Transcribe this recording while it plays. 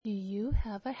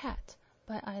Have a Hat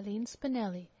by Eileen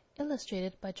Spinelli,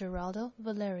 illustrated by Geraldo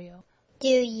Valerio. Do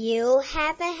you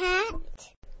have a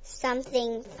hat?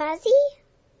 Something fuzzy,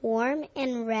 warm,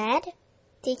 and red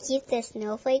to keep the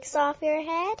snowflakes off your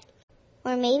head?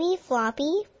 Or maybe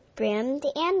floppy, brimmed,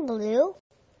 and blue?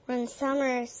 When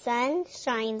summer sun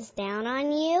shines down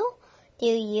on you, do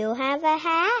you have a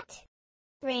hat?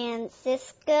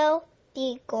 Francisco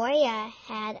de Goya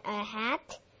had a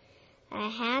hat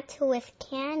with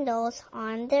candles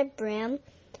on the brim,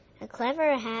 a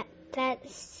clever hat that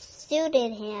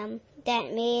suited him,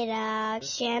 that made a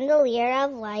chandelier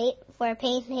of light for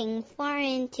painting far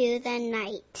into the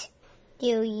night.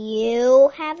 Do you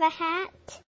have a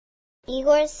hat?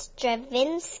 Igor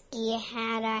Stravinsky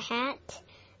had a hat,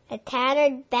 a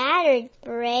tattered, battered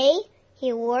beret.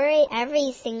 He wore it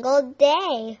every single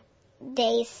day.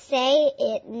 They say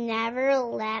it never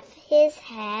left his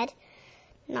head,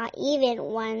 not even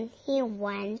when he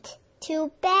went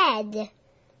to bed.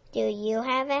 Do you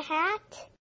have a hat?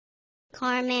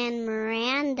 Carmen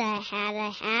Miranda had a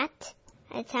hat,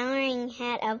 a towering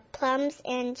hat of plums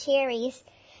and cherries,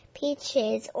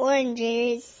 peaches,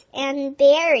 oranges, and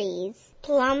berries,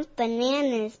 plump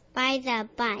bananas by the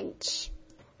bunch.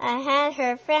 A hat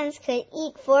her friends could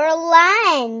eat for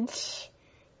lunch.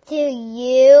 Do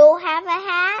you have a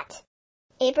hat?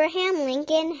 Abraham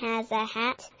Lincoln has a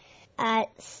hat, a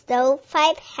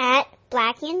stovepipe hat,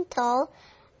 black and tall,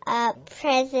 a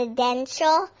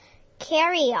presidential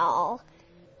carryall.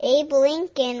 Abe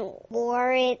Lincoln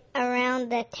wore it around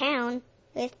the town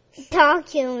with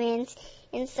documents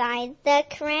inside the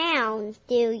crown.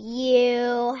 Do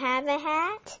you have a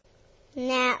hat?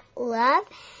 Nat Love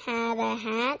had a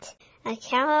hat, a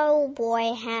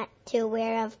cowboy hat to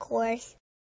wear, of course,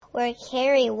 or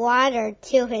carry water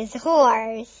to his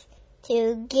horse,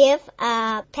 to give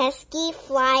a pesky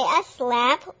fly a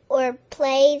slap, or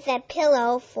play the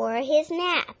pillow for his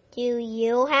nap. Do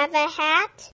you have a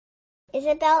hat?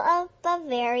 Isabel of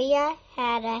Bavaria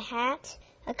had a hat,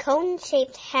 a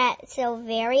cone-shaped hat so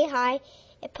very high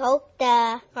it poked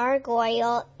the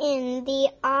gargoyle in the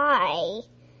eye.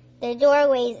 The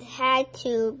doorways had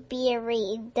to be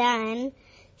redone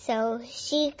so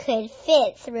she could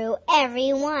fit through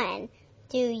every one.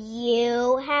 Do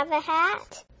you have a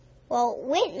hat? Walt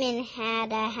Whitman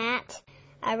had a hat,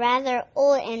 a rather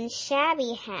old and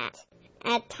shabby hat,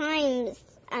 at times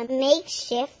a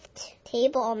makeshift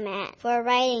table mat for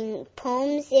writing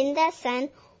poems in the sun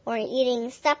or eating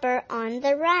supper on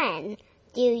the run.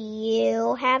 Do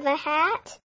you have a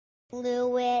hat?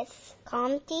 Louis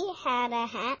Comte had a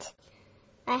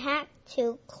hat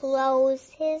to close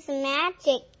his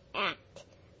magic act,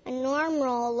 a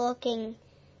normal-looking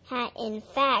hat in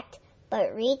fact,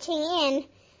 but reaching in,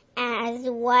 as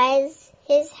was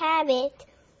his habit,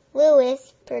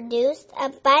 Louis produced a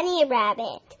bunny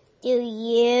rabbit. Do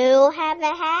you have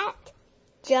a hat?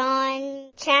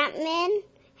 John Chapman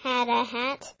had a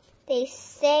hat. They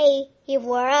say he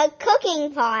wore a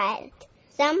cooking pot.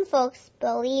 Some folks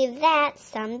believe that,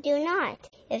 some do not.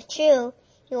 If true,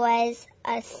 he was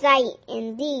a sight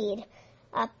indeed,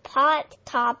 a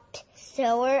pot-topped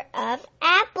sower of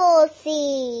apple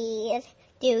seed.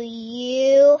 Do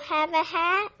you have a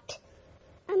hat?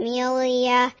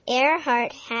 Amelia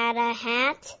Earhart had a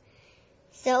hat.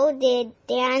 So did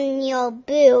Daniel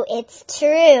Boo, it's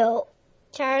true.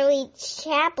 Charlie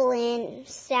Chaplin,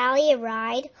 Sally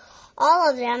Ride, all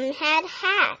of them had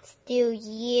hats. Do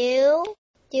you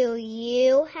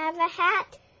have a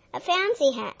hat? A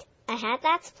fancy hat, a hat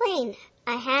that's plain,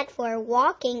 a hat for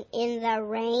walking in the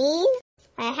rain,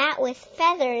 a hat with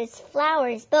feathers,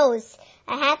 flowers, bows,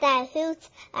 a hat that hoots,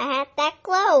 a hat that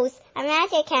glows, a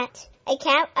magic hat, a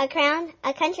cap, a crown,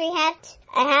 a country hat,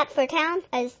 a hat for town,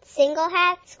 a single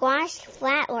hat, squashed,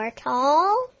 flat, or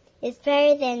tall, is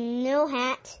better than no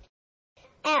hat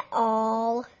at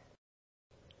all.